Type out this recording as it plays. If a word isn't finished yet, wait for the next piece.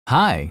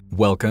Hi,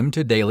 welcome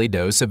to Daily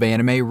Dose of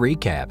Anime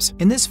Recaps.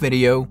 In this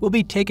video, we'll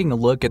be taking a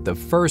look at the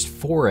first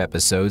 4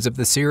 episodes of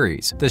the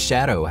series, The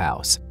Shadow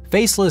House.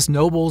 Faceless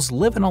nobles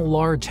live in a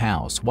large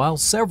house while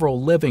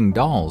several living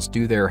dolls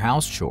do their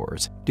house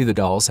chores. Do the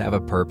dolls have a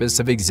purpose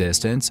of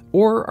existence,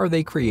 or are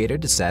they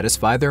created to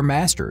satisfy their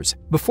masters?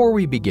 Before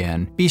we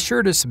begin, be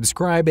sure to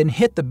subscribe and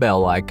hit the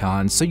bell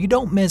icon so you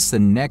don't miss the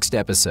next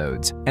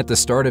episodes. At the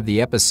start of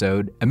the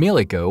episode,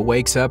 Emilico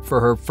wakes up for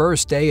her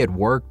first day at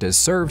work to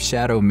serve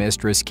Shadow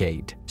Mistress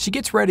Kate. She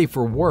gets ready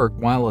for work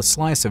while a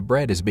slice of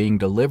bread is being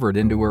delivered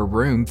into her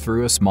room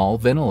through a small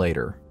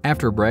ventilator.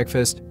 After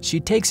breakfast, she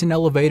takes an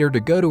elevator to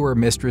go to her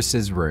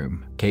mistress's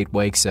room. Kate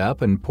wakes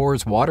up and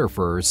pours water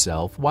for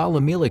herself while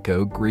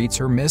Emilico greets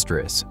her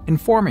mistress,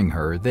 informing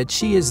her that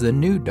she is the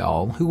new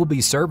doll who will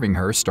be serving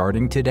her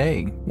starting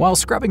today. While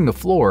scrubbing the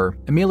floor,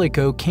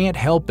 Emilico can't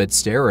help but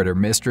stare at her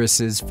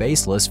mistress's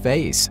faceless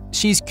face.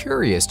 She's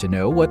curious to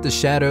know what the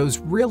shadows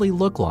really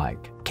look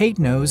like. Kate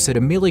knows that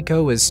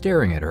Emilico is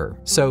staring at her,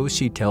 so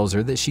she tells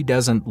her that she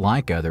doesn't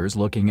like others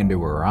looking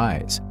into her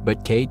eyes.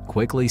 But Kate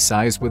quickly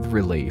sighs with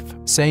relief,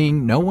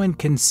 saying no one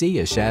can see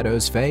a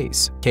shadow's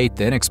face. Kate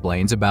then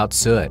explains about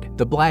soot,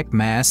 the black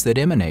mass that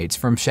emanates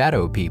from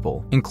shadow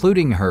people,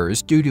 including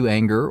hers due to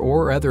anger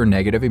or other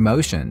negative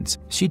emotions.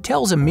 She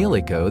tells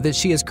Emilico that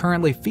she is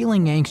currently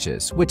feeling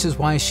anxious, which is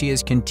why she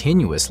is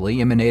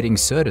continuously emanating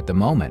soot at the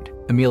moment.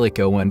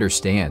 Emilico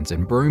understands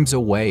and brooms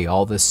away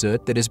all the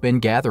soot that has been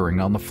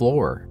gathering on the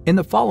floor. In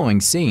the following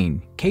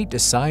scene, Kate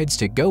decides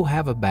to go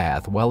have a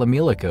bath while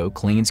Emilico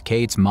cleans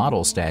Kate's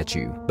model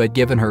statue. But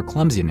given her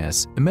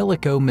clumsiness,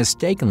 Emilico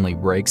mistakenly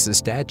breaks the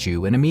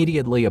statue and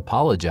immediately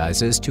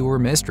apologizes to her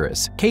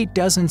mistress. Kate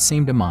doesn't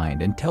seem to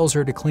mind and tells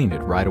her to clean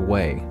it right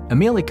away.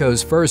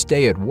 Emilico's first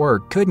day at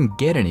work couldn't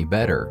get any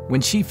better when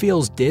she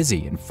feels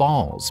dizzy and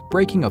falls,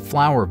 breaking a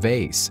flower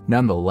vase.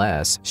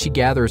 Nonetheless, she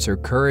gathers her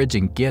courage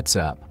and gets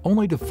up,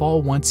 only to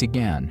fall once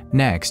again.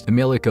 Next,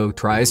 Emilico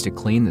tries to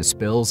clean the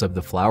spills of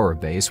the flower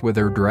vase with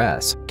her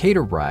dress. Kate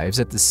arrives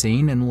at the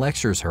scene and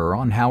lectures her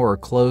on how her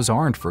clothes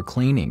aren't for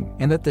cleaning,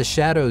 and that the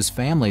Shadow's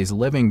family's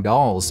living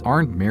dolls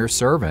aren't mere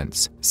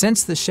servants.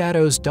 Since the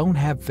Shadows don't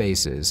have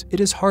faces, it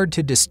is hard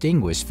to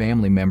distinguish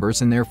family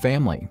members in their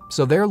family,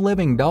 so their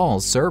living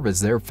dolls serve as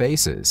their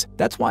faces.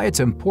 That's why it's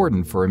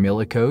important for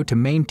Emilico to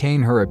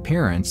maintain her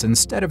appearance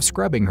instead of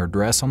scrubbing her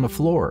dress on the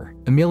floor.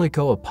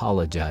 Emilico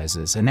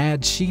apologizes and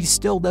adds she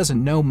still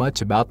doesn't know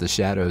much about the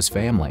Shadow's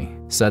family.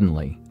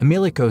 Suddenly,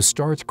 Emilico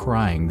starts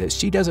crying that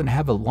she doesn't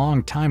have a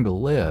long time to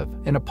live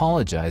and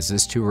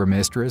apologizes to her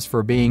mistress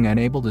for being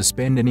unable to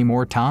spend any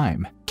more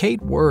time.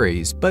 Kate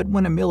worries, but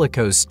when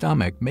Emilico's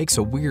stomach makes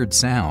a weird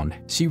sound,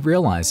 she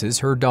realizes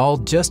her doll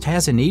just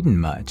hasn't eaten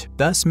much,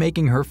 thus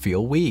making her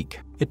feel weak.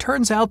 It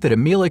turns out that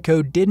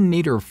Emilico didn't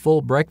eat her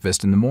full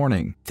breakfast in the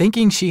morning,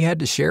 thinking she had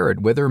to share it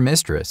with her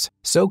mistress.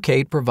 So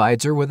Kate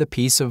provides her with a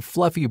piece of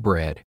fluffy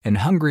bread, and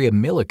hungry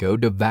Emilico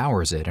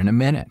devours it in a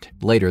minute.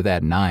 Later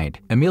that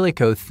night,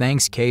 Emilico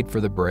thanks Kate for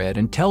the bread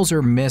and tells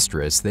her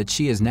mistress that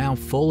she is now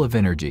full of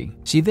energy.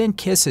 She then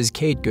kisses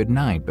Kate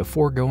goodnight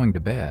before going to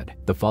bed.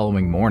 The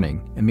following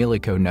morning,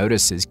 Emilico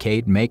notices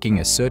Kate making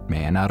a soot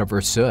man out of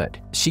her soot.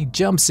 She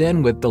jumps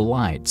in with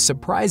delight,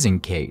 surprising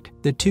Kate.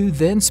 The two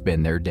then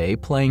spend their day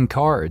playing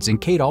cards, and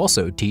Kate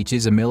also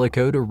teaches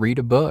Emilico to read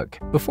a book.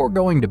 Before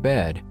going to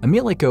bed,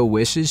 Emilico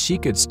wishes she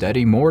could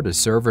study more to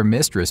serve her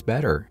mistress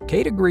better.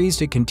 Kate agrees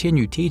to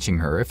continue teaching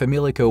her if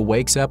Emilico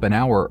wakes up an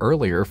hour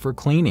earlier for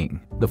cleaning.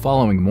 The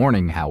following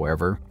morning,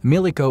 however,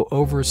 Emilico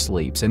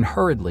oversleeps and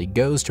hurriedly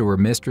goes to her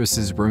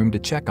mistress's room to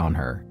check on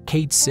her.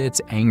 Kate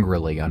sits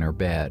angrily on her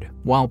bed,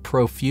 while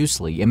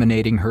profusely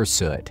emanating her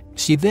soot.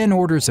 She then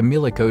orders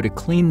Emilico to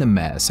clean the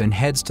mess and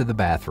heads to the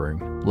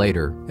bathroom.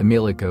 Later,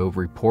 Emilico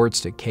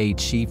reports to Kate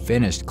she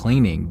finished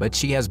cleaning, but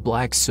she has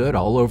black soot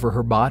all over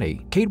her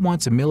body. Kate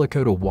wants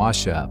Emilico to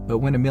wash up, but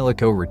when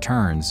Emilico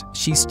returns,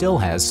 she still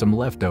has some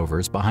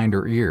leftovers behind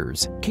her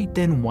ears. Kate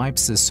then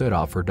wipes the soot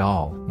off her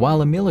doll, while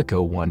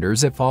Emilico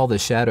wonders if all the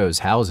Shadow's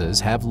houses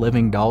have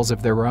living dolls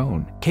of their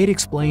own. Kate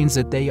explains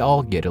that they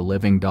all get a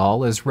living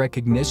doll as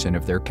recognition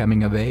of their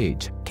coming of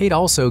age. Kate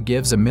also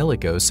gives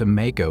Emilico some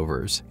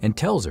makeovers and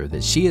tells her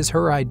that she is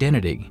her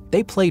identity.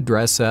 They play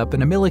dress up,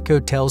 and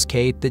Emilico tells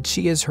Kate that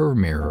she is her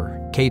mirror.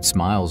 Kate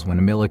smiles when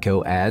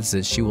Emilico adds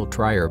that she will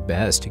try her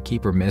best to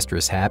keep her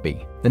mistress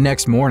happy. The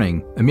next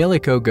morning,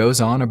 Emilico goes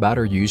on about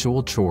her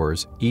usual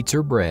chores, eats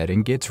her bread,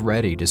 and gets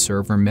ready to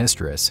serve her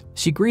mistress.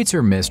 She greets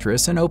her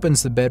mistress and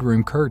opens the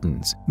bedroom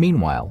curtains.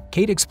 Meanwhile,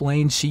 Kate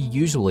explains she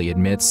usually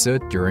emits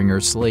soot during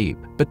her sleep,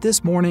 but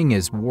this morning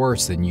is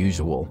worse than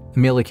usual.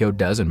 Emilico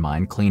doesn't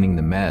mind cleaning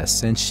the mess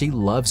since she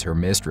loves her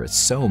mistress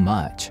so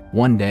much.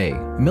 One day,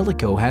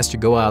 Emilico has to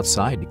go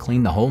outside to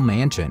clean the whole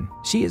mansion.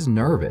 She is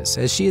nervous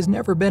as she has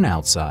never been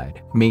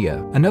outside.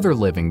 Mia, another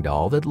living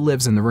doll that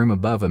lives in the room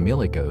above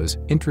Emilico's,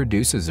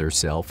 introduces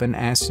herself and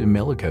asks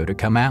Emilico to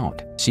come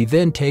out. She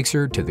then takes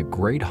her to the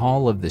Great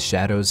Hall of the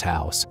Shadow's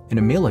house, and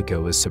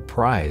Emilico is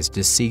surprised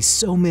to see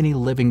so many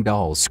living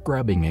dolls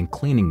scrubbing and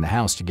cleaning the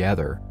house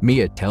together.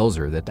 Mia tells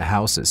her that the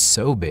house is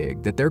so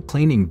big that their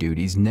cleaning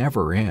duties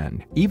never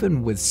end,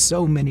 even with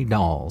so many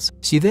dolls.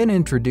 She then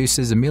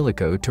introduces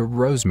Emilico to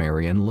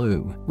Rosemary and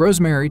Lou.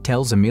 Rosemary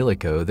tells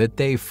Emilico that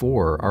they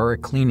four are a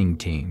cleaning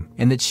team,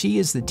 and that she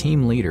is the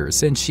team leader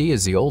since she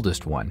is the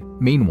oldest one.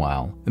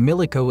 Meanwhile,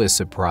 Emilico is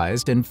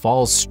surprised and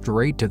falls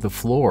straight to the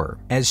floor,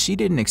 as she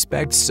didn't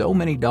expect so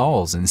many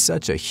dolls in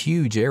such a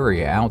huge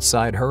area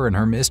outside her and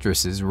her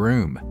mistress's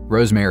room.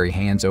 Rosemary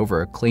hands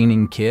over a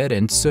cleaning kit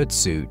and soot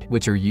suit,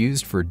 which are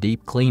used for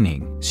deep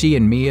cleaning. She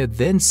and Mia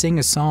then sing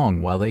a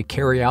song while they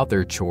carry out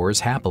their chores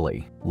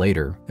happily.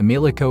 Later,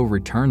 Emilico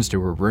returns to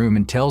her room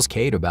and tells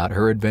Kate about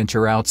her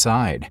adventure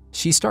outside.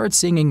 She starts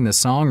singing the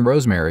song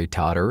Rosemary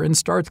taught her and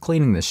starts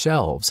cleaning the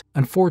shelves.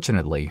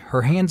 Unfortunately,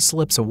 her hand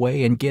slips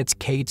away and gets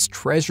Kate's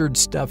treasured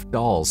stuffed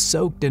doll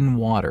soaked in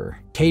water.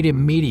 Kate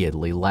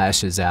immediately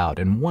lashes out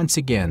and once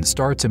again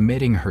starts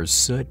emitting her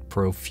soot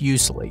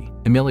profusely.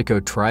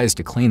 Emilico tries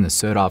to clean the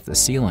soot off the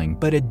ceiling,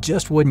 but it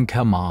just wouldn't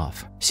come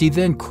off. She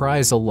then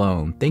cries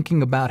alone,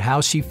 thinking about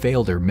how she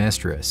failed her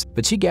mistress,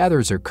 but she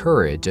gathers her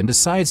courage and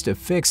decides to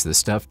fix the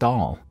stuffed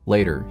doll.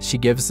 Later, she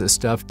gives the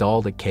stuffed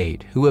doll to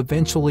Kate, who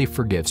eventually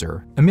forgives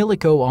her.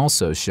 Emilico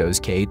also shows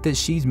Kate that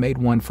she's made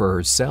one for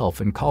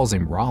herself and calls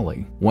him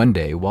Raleigh. One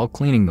day, while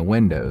cleaning the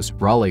windows,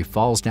 Raleigh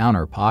falls down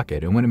her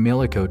pocket, and when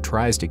Emilico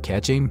tries to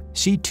catch him,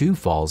 she too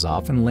falls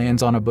off and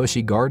lands on a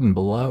bushy garden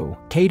below.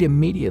 Kate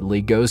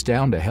immediately goes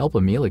down to help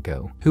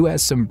Emilico, who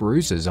has some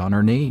bruises on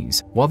her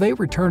knees. While they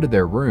return to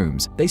their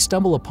rooms, they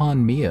stumble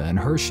upon Mia and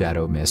her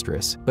shadow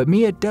mistress, but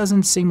Mia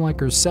doesn't seem like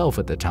herself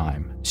at the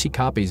time. She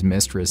copies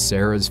Mistress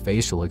Sarah's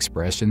facial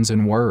expressions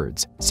and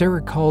words.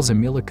 Sarah calls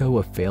Emilico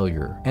a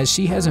failure, as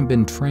she hasn't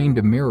been trained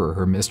to mirror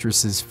her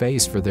mistress's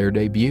face for their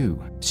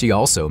debut. She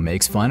also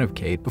makes fun of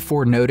Kate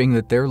before noting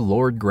that their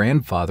Lord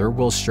Grandfather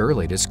will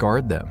surely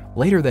discard them.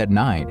 Later that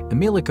night,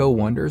 Emilico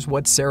wonders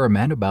what Sarah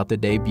meant about the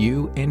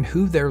debut and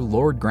who their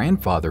Lord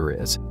Grandfather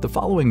is. The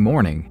following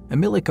morning,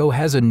 Emilico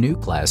has a new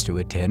class to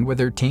attend with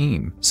her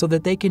team so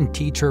that they can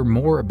teach her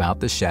more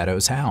about the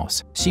Shadow's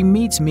house. She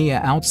meets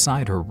Mia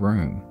outside her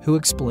room, who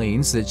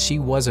explains that she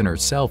wasn't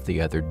herself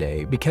the other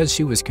day because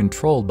she was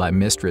controlled by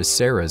Mistress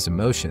Sarah's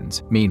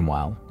emotions.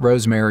 Meanwhile,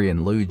 Rosemary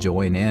and Lou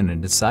join in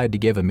and decide to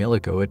give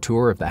Emilico a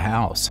tour of the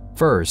house.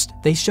 First,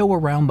 they show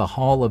around the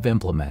Hall of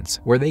Implements,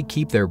 where they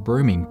keep their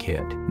brooming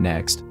kit.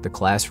 Next, the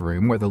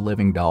classroom where the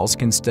living dolls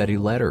can study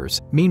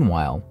letters.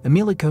 Meanwhile,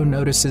 Emilico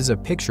notices a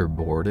picture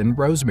board, and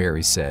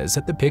Rosemary says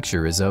that the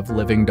picture is of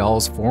living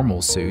dolls'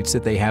 formal suits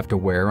that they have to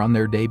wear on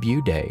their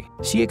debut day.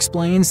 She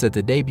explains that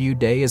the debut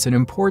day is an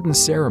important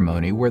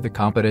ceremony where the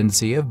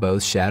competency of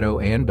both Shadow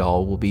and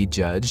doll will be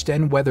judged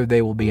and whether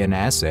they will be an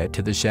asset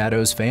to the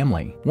Shadow's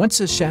family.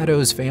 Once a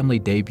Shadow's family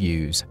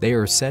debuts, they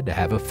are said to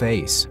have a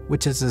face,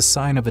 which is a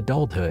sign of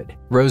adulthood.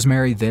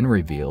 Rosemary then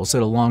reveals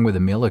that along with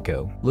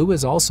Emilico, Lou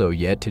is also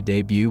yet to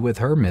debut with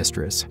her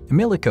mistress.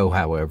 Emilico,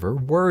 however,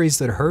 worries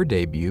that her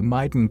debut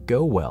mightn't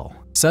go well.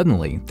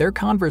 Suddenly, their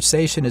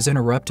conversation is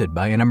interrupted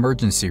by an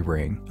emergency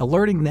ring,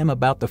 alerting them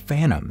about the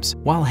Phantoms.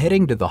 While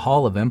heading to the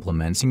Hall of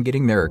Implements and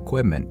getting their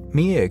equipment,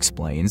 Mia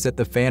explains that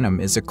the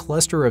Phantom is a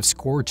cluster of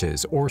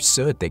scorches or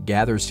soot that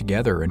gathers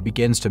together and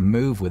begins to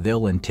move with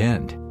ill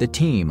intent. The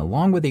team,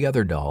 along with the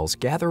other dolls,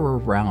 gather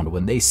around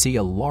when they see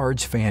a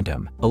large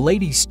Phantom. A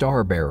Lady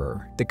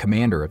Starbearer, the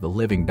commander of the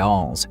living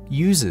dolls,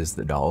 uses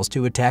the dolls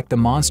to attack the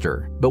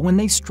monster, but when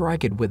they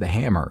strike it with a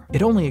hammer,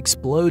 it only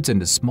explodes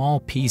into small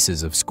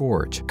pieces of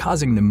scorch,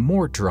 causing them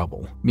more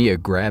trouble. Mia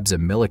grabs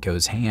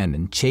Emilico's hand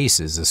and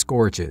chases the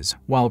scorches,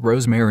 while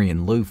Rosemary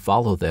and Lou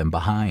follow them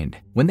behind.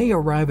 When they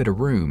arrive at a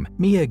room,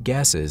 Mia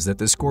guesses that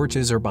the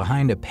scorches are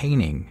behind a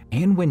painting,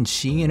 and when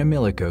she and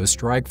Emilico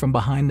strike from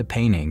behind the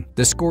painting,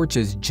 the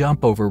scorches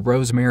jump over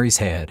Rosemary's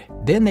head.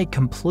 Then they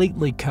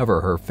completely cover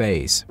her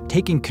face,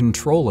 taking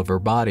control of her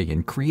body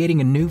and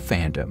creating a new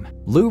Phantom.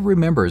 Lou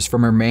remembers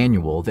from her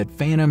manual that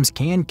Phantoms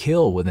can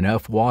kill with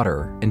enough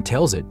water and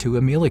tells it to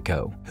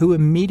Emilico, who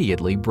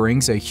immediately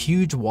brings a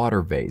huge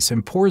water vase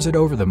and pours it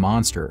over the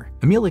monster.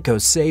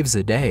 Emilico saves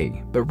the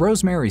day, but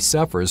Rosemary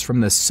suffers from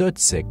the soot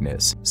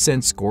sickness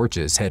since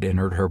scorches had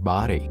entered her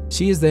body.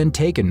 She is then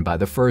taken by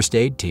the first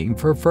aid team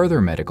for further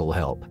medical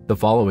help. The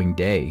following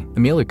day,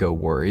 Emilico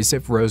worries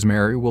if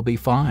Rosemary will be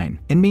fine,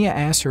 and Mia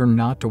asks her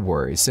not to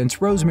worry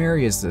since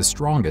Rosemary is the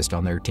strongest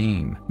on their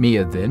team.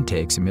 Mia then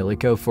takes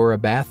Emilico for a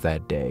bath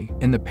that day,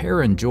 and the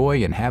pair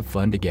enjoy and have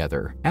fun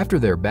together. After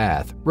their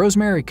bath,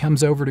 Rosemary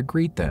comes over to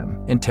greet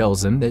them and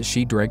tells them that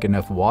she drank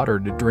enough water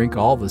to drink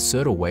all the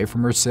soot away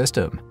from her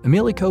system.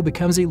 Emilico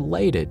becomes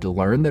elated to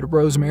learn that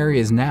Rosemary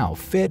is now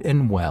fit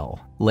and well.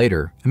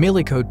 Later,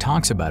 Emilico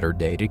talks about her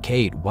day to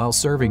Kate while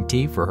serving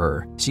tea for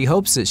her. She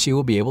hopes that she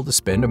will be able to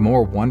spend a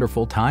more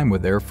wonderful time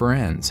with their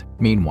friends.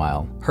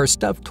 Meanwhile, her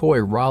stuffed toy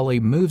Raleigh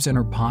moves in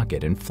her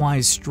pocket and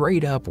flies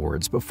straight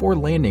upwards before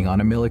landing on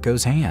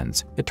Emilico's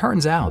hands. It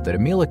turns out that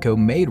Emilico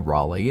made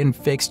Raleigh and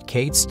fixed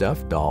Kate's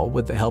stuffed doll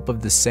with the help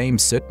of the same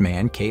soot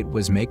man Kate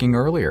was making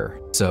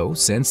earlier. So,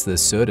 since the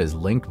soot is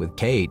linked with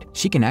Kate,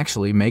 she can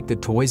actually make the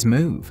toys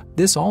move.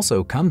 This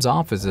also comes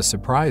off as a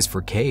surprise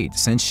for Kate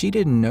since she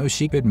didn't know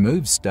she could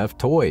move stuffed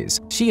toys.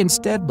 She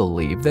instead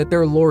believed that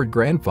their Lord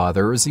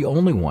Grandfather is the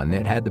only one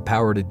that had the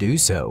power to do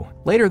so.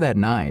 Later that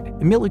night,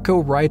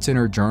 Emilico writes in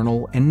her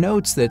journal and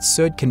notes that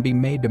soot can be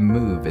made to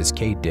move as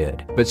Kate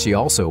did. But she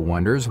also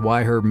wonders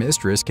why her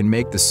mistress can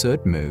make the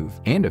soot move,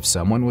 and if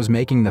someone was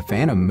making the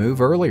Phantom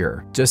move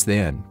earlier. Just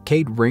then,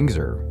 Kate rings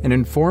her and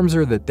informs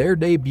her that their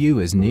debut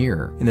is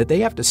near and that they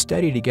have to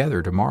study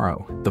together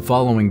tomorrow. The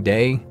following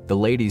day, the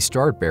Lady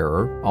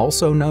Startbearer,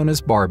 also known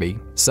as Barbie,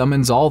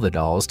 summons all the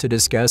dolls to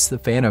discuss the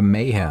Phantom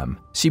mayhem.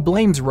 She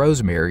blames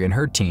Rosemary and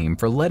her team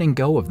for letting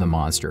go of the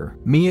monster.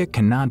 Mia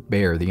cannot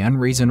bear the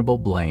unreasonable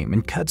blame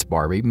and cuts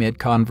Barbie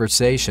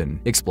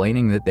mid-conversation,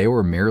 explaining that they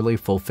were merely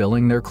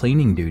fulfilling their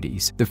cleaning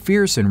duties. The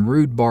fierce and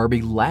rude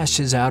Barbie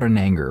lashes out in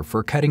anger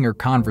for cutting her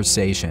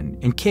conversation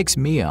and kicks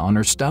Mia on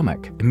her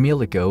stomach.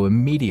 Emilico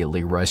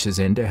immediately rushes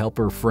in to help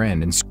her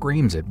friend and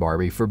screams at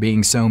Barbie for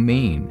being so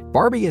mean.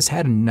 Barbie has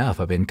had enough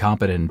of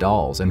incompetent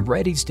dolls and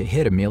readies to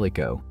hit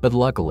Emilico, but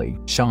luckily,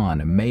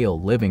 Sean, a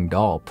male living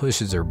doll,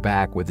 pushes her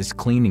back with his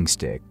cleaning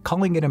stick,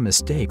 calling it a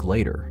mistake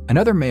later.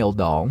 Another male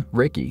doll,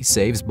 Ricky,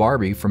 saves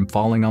Barbie from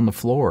falling on the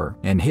floor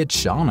and hits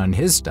Sean on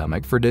his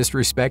stomach for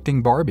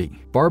disrespecting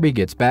Barbie. Barbie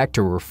gets back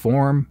to her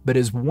form, but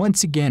is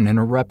once again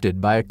interrupted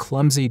by a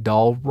clumsy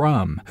doll,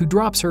 Rum, who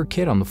drops her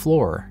kit on the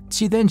floor.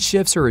 She then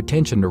shifts her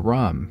attention to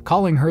Rum,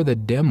 calling her the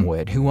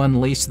dimwit who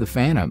unleashed the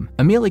Phantom.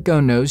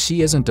 Emilico knows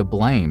she isn't to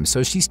blame,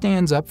 so she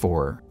stands up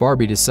for her.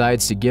 Barbie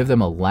decides to give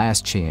them a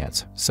last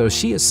chance, so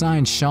she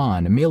assigns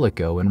Sean,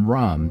 Emilico, and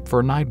Rum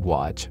for night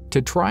watch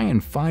to try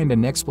and find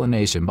an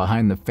explanation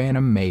behind the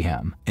Phantom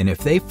mayhem. And if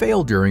they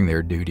fail during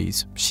their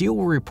duties, she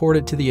will report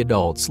it to the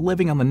adults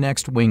living on the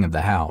next wing of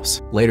the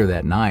house. Later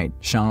that night,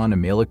 Sean,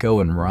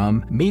 Emilico, and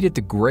Rum meet at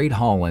the Great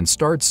Hall and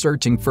start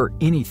searching for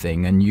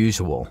anything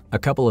unusual. A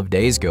couple of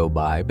days go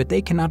by, but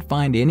they cannot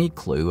find any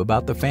clue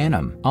about the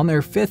Phantom. On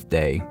their 5th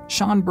day,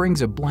 Sean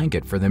brings a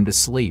blanket for them to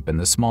sleep in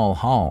the small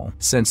hall,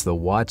 since the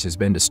watch has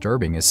been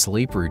disturbing his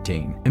sleep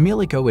routine.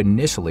 Emilico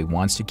initially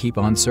wants to keep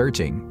on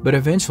searching, but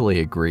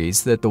eventually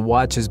agrees that the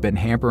watch has been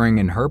hampering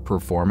in her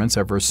performance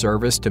of her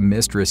service to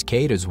Mistress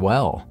Kate as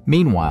well.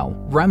 Meanwhile,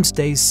 Rum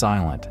stays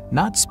silent,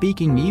 not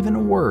speaking even a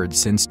word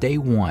since day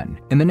 1.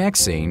 In the next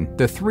scene,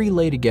 the three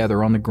lay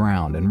together on the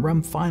ground and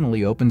Rum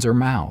finally opens her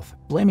mouth,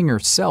 blaming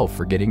herself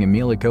for getting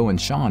Emilico and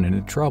Sean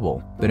into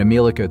trouble. But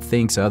Emilico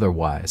thinks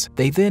otherwise.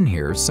 They then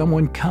hear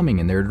someone coming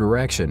in their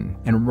direction,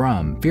 and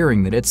Rum,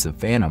 fearing that it's the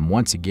Phantom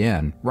once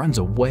again, runs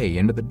away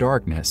into the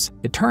darkness.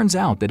 It turns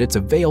out that it's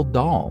a veiled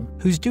doll,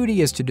 whose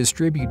duty is to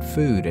distribute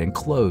food and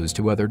clothes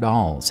to other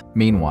dolls.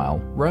 Meanwhile,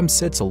 Rum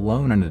sits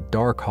alone in a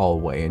dark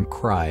hallway and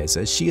cries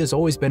as she has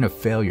always been a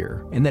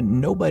failure, and that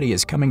nobody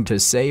is coming to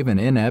save an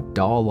inept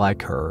doll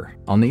like her.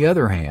 On the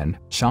other hand,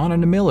 Sean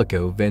and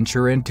Emilico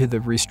venture into the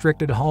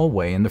restricted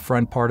hallway in the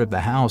front part of the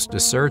house to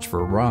search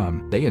for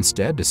Rum. They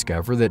instead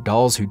discover that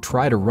dolls who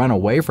try to run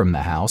away from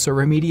the house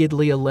are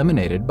immediately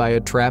eliminated by a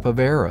trap of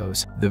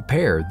arrows. The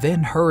pair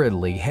then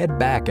hurriedly head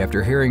back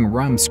after hearing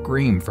Rum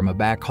scream from a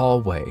back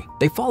hallway.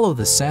 They follow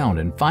the sound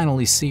and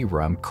finally see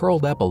Rum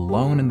curled up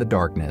alone in the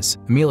darkness.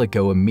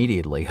 Emilico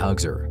immediately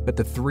hugs her, but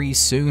the three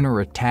soon are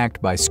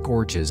attacked by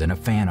scorches and a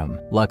Phantom.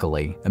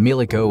 Luckily,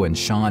 Emilico and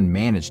Sean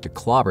manage to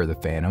clobber the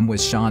Phantom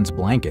with Sean's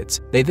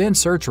blankets. They then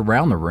search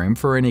around the room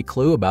for any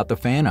clue about the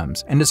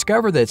Phantoms and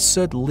discover that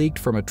soot leaked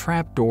from a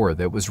trap door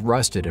that was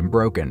rusted and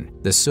broken.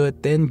 The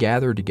soot then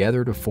gather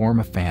together to form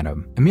a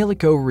Phantom.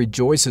 Emilico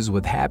rejoices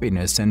with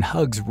happiness and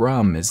hugs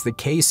Rum as the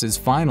case is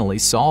finally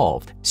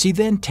solved. She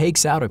then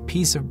takes out a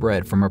piece of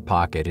bread from her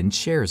pocket and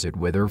shares it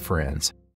with her friends.